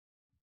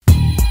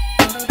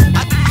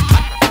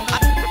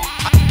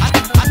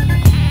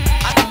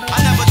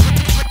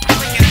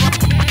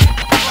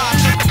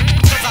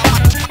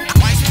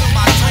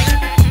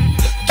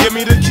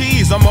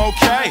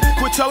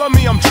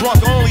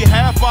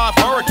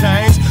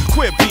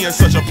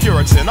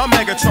Puritan, I'm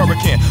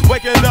mega-turrican.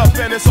 Waking up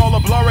and it's all a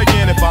blur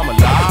again if I'm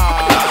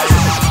alive.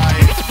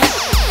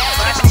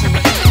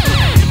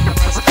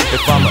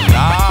 If I'm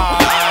alive.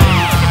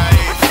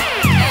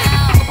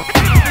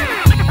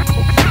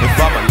 If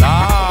I'm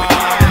alive.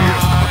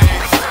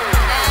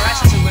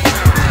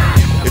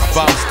 If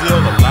I'm still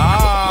alive.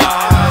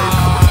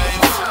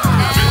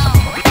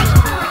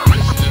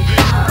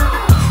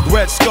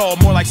 Red skull,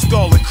 more like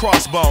skull and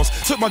crossbones.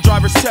 Took my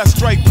driver's test,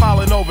 straight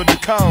piling over the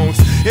cones.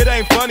 It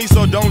ain't funny,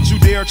 so don't you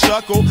dare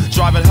chuckle.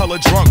 Driving hella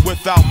drunk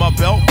without my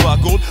belt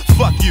buckled.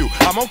 Fuck you,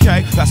 I'm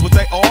okay, that's what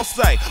they all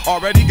say.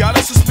 Already got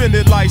a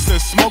suspended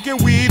license. Smoking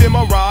weed in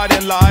my ride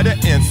and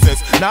lightin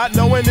incense. Not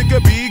knowing it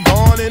could be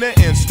gone in an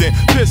instant.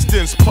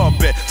 Pistons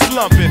pumpin,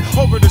 slumpin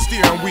over the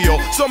steering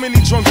wheel. So many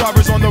drunk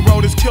drivers on the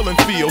road is killing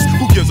fields.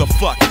 Who gives a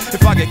fuck?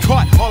 If I get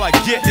caught, all I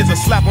get is a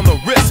slap on the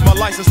wrist. My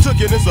license took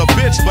it is a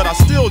bitch, but I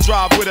still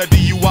drive with a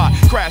D.U.I.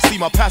 Crash, see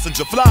my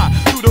passenger fly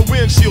through the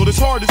windshield. It's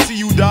hard to see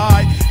you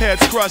die.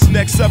 Heads crushed,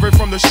 necks severed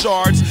from the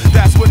shards.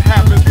 That's what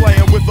happens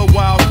playing with a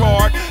wild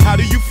card. How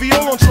do you feel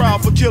on trial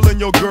for killing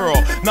your girl?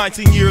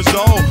 19 years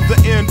old, the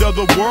end of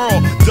the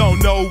world. Don't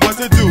know what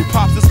to do.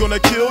 Pops is gonna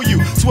kill you.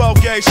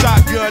 12 gauge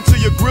shotgun to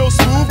your grill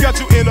smooth, got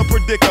you in a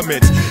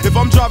predicament. If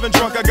I'm driving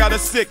drunk, I got a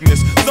sickness.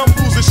 Some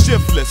fools are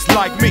shiftless,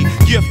 like me,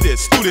 gifted.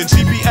 Student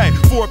GPA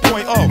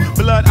 4.0.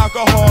 Blood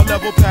alcohol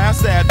level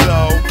past that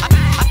though.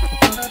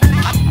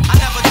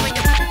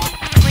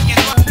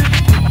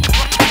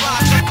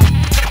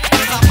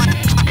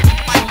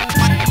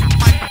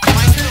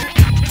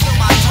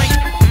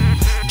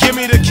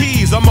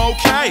 I'm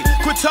okay.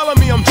 Quit telling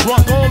me I'm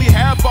drunk, only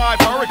had 5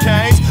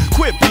 hurricanes.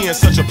 Quit being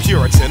such a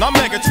Puritan, I'm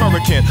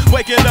mega-turrican.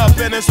 Waking up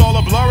and it's all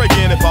a blur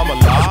again if I'm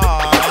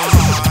alive.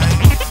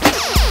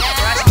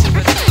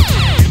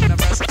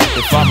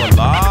 If I'm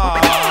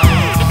alive.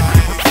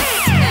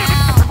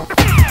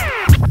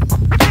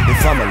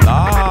 If I'm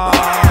alive.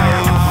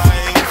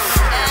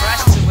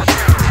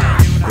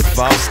 If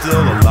I'm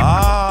still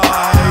alive.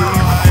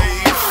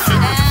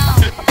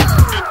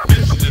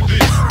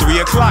 3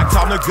 o'clock,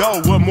 time to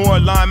go. One more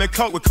lime and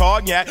coke with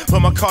cognac,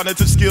 but my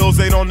cognitive skills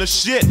ain't on the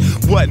shit.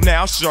 What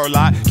now,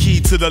 Sherlock? Key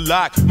to the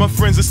lock. My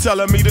friends is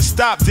telling me to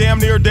stop, damn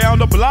near down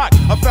the block.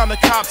 I found the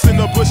cops in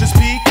the bushes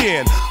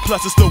peeking.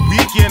 Plus it's the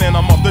weekend and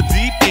I'm off the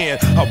deep end.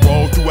 I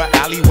roll through an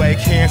alleyway,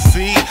 can't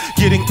see.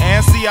 Getting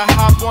antsy, I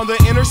hop on the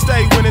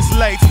interstate when it's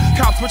late.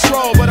 Cops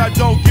patrol, but I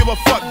don't give a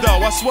fuck though.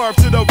 I swerve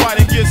to the right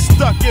and get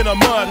stuck in a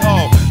mud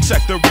hole.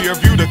 Check the rear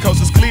view, the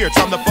coast is clear.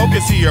 Time to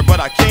focus here, but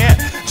I can't.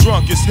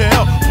 Drunk as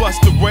hell,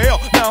 bust the rail.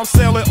 Now I'm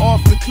sailing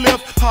off the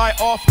cliff, high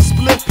off the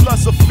split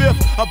plus a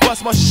fifth. I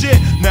bust my shit,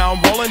 now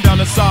I'm rolling down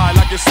the side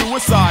like it's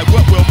suicide.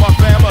 What will my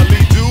family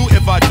do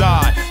if I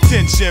die?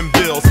 Tension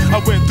bills, I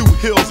went through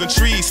hills and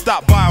trees,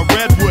 stopped by a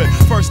redwood.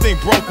 First thing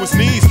broke was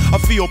knees. I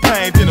feel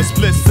pain, then a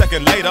split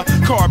second later,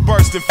 car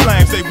burst in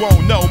flames. They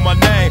won't know my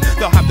name,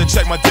 they'll have to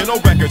check my dental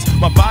records.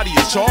 My body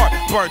is charred,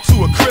 burnt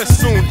to a crisp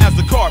soon as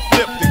the car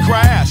flipped and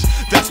crashed.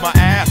 That's my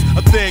ass,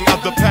 a thing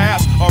of the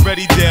past,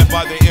 already dead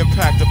by the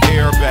impact of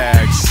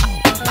airbags.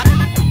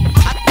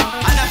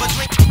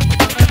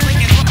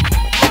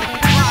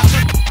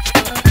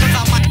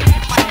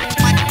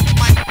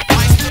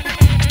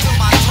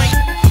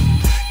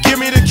 Give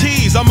me the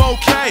keys, I'm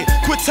okay.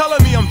 Quit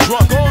telling me I'm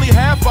drunk, only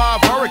had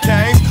 5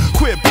 hurricanes.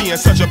 Quit being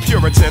such a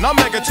Puritan, I'm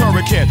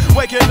mega-turrican.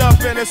 Waking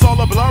up and it's all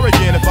a blur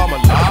again if I'm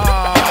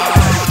alive.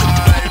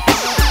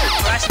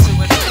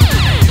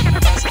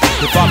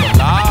 If I'm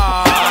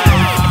alive.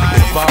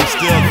 If I'm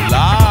still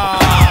alive.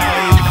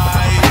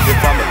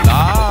 If I'm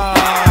alive.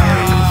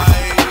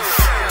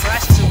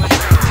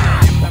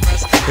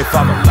 If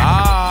I'm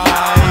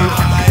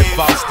alive. If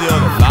I'm still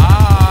alive.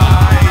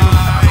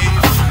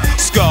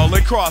 Skull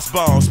and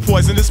crossbones,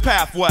 poisonous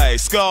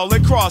pathways. Skull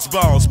and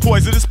crossbones,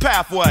 poisonous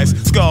pathways.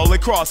 Skull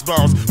and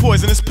crossbones,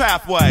 poisonous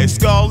pathways.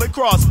 Skull and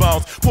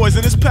crossbones,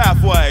 poisonous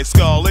pathways.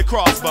 Skull and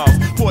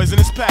crossbones,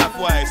 poisonous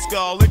pathways.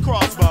 Skull and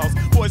crossbones,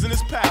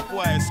 poisonous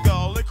pathways.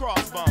 Skull and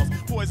crossbones,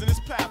 poisonous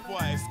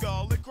pathways.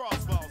 Skull and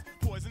crossbones,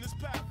 poisonous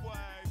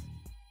pathways.